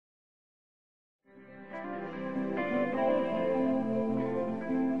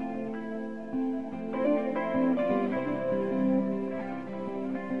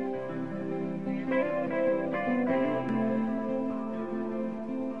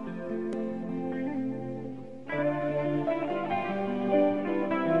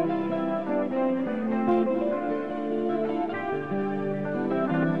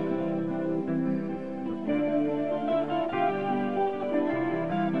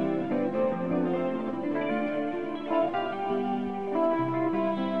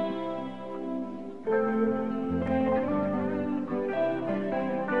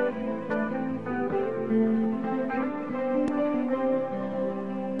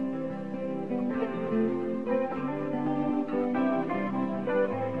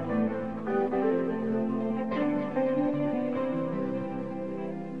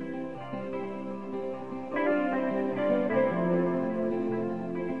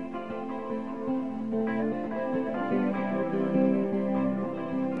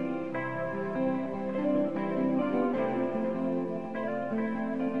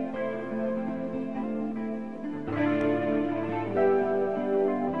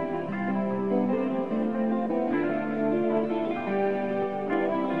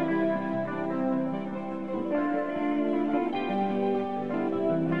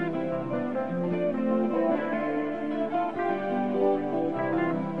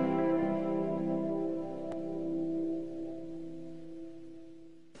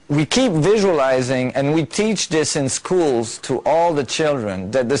we keep visualizing, and we teach this in schools to all the children,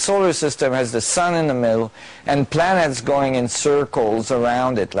 that the solar system has the sun in the middle and planets going in circles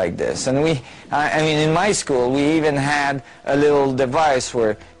around it like this. And I mean, in my school, we even had a little device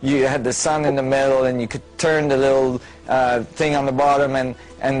where you had the sun in the middle and you could turn the little thing on the bottom,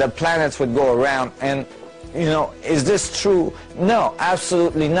 and the planets would go around. And you know, is this true? No,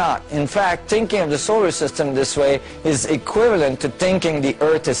 absolutely not. In fact, thinking of the solar system this way is equivalent to thinking the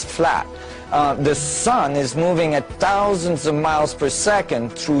Earth is flat. The sun is moving at thousands of miles per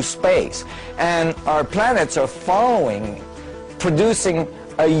second through space, and our planets are following, producing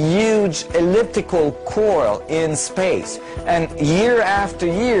a huge elliptical coil in space. And year after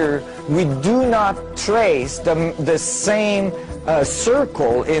year, we do not trace the same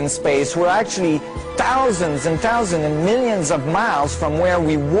circle in space. We're actually thousands and thousands and millions of miles from where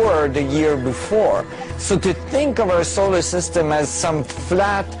we were the year before. So to think of our solar system as some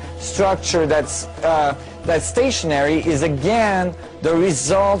flat structure that's stationary is again the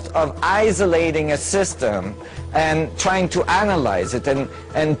result of isolating a system and trying to analyze it.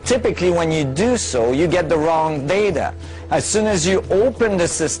 And typically when you do so, you get the wrong data. As soon as you open the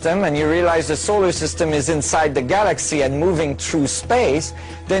system and you realize the solar system is inside the galaxy and moving through space,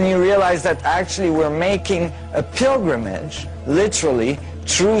 then you realize that actually we're making a pilgrimage, literally,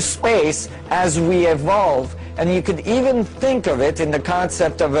 through space as we evolve. And you could even think of it in the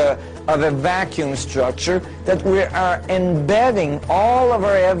concept of a vacuum structure, that we are embedding all of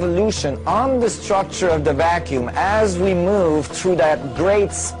our evolution on the structure of the vacuum as we move through that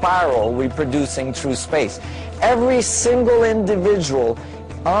great spiral we're producing through space. Every single individual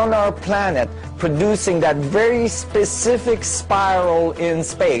on our planet producing that very specific spiral in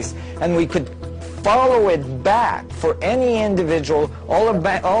space, and we could follow it back for any individual all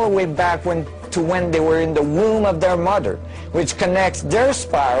the way back to when they were in the womb of their mother, which connects their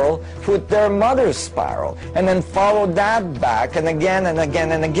spiral with their mother's spiral, and then follow that back and again and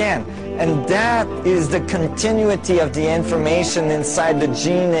again and again. And that is the continuity of the information inside the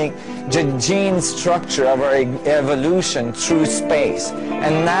gene structure of our evolution through space.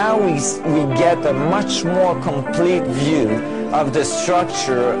 And now we get a much more complete view of the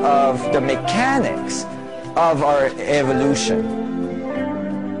structure of the mechanics of our evolution.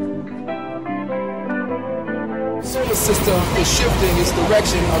 The solar system is shifting its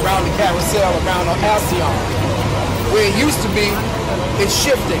direction around the carousel, around our Alcyon. Where it used to be, it's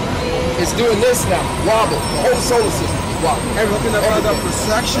shifting. It's doing this now, wobble. The whole solar system is wobbling. Everything about the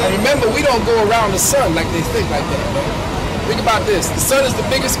perception. And remember, we don't go around the sun like they think like that. Think about this. The sun is the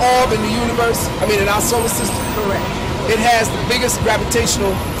biggest orb in the universe, in our solar system. Correct. It has the biggest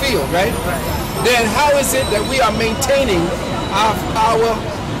gravitational field, right? Right. Then how is it that we are maintaining our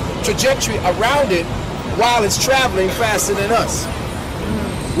trajectory around it while it's traveling faster than us?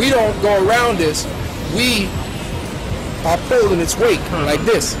 We don't go around this. We are pulling its weight like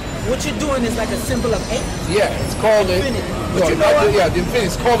this. What you're doing is like a symbol of 8. Yeah, it's called the infinity. But you know what? Yeah, the infinity.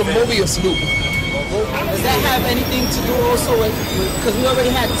 It's called the Mobius loop. Does that have anything to do also with, because we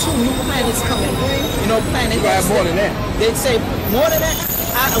already had 2 new planets coming, planet You X. have more than that. They'd say more than that?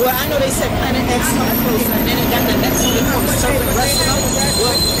 I know they said planet X coming closer, and then they got the next one called the Serpent.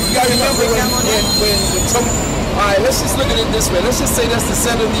 You gotta remember all right, let's just look at it this way. Let's just say that's the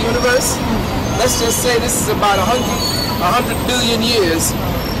center of the universe. Let's just say this is about 100 billion years,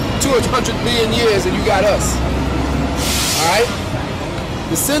 200 billion years, and you got us. All right?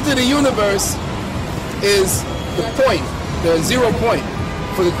 The center of the universe is the point, the 0 point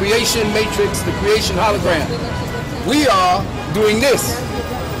for the creation matrix, the creation hologram. We are doing this.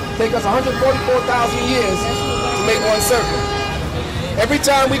 Take us 144,000 years to make one circle. Every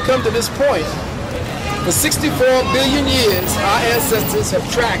time we come to this point, for 64 billion years, our ancestors have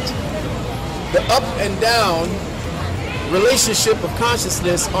tracked the up and down relationship of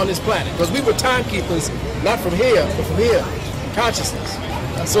consciousness on this planet. Because we were timekeepers, not from here, but from here, consciousness.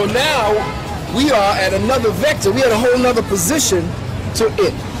 So now we are at another vector. We at a whole nother position to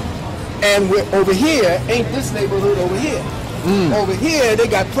it. And we're over here, ain't this neighborhood over here. Over here, they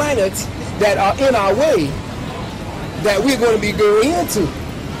got planets that are in our way that we're going to be going into.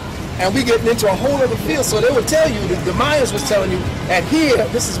 And we're getting into a whole other field. So they would tell you, the Mayans was telling you, at here,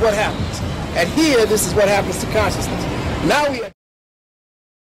 this is what happens. At here, this is what happens to consciousness. Now we are.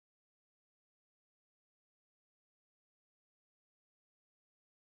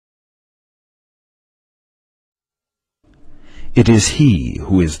 It is he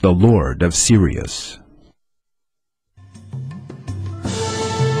who is the Lord of Sirius.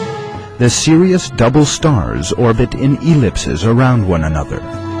 The Sirius double stars orbit in ellipses around one another.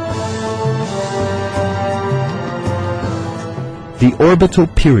 The orbital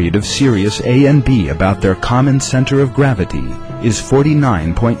period of Sirius A and B about their common center of gravity is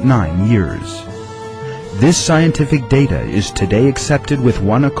 49.9 years. This scientific data is today accepted with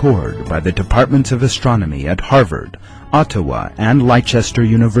one accord by the Departments of Astronomy at Harvard, Ottawa, and Leicester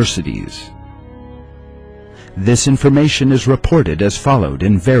universities. This information is reported as followed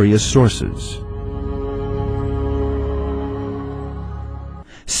in various sources.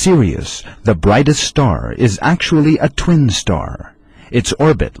 Sirius, the brightest star, is actually a twin star. Its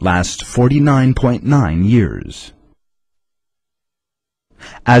orbit lasts 49.9 years.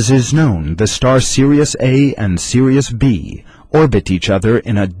 As is known, the stars Sirius A and Sirius B orbit each other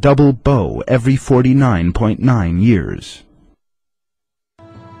in a double bow every 49.9 years.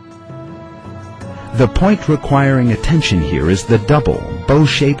 The point requiring attention here is the double,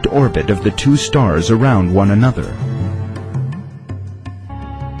 bow-shaped orbit of the two stars around one another.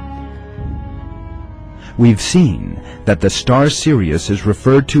 We've seen that the star Sirius is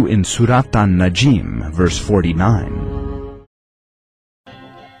referred to in Surat an-Najm, verse 49.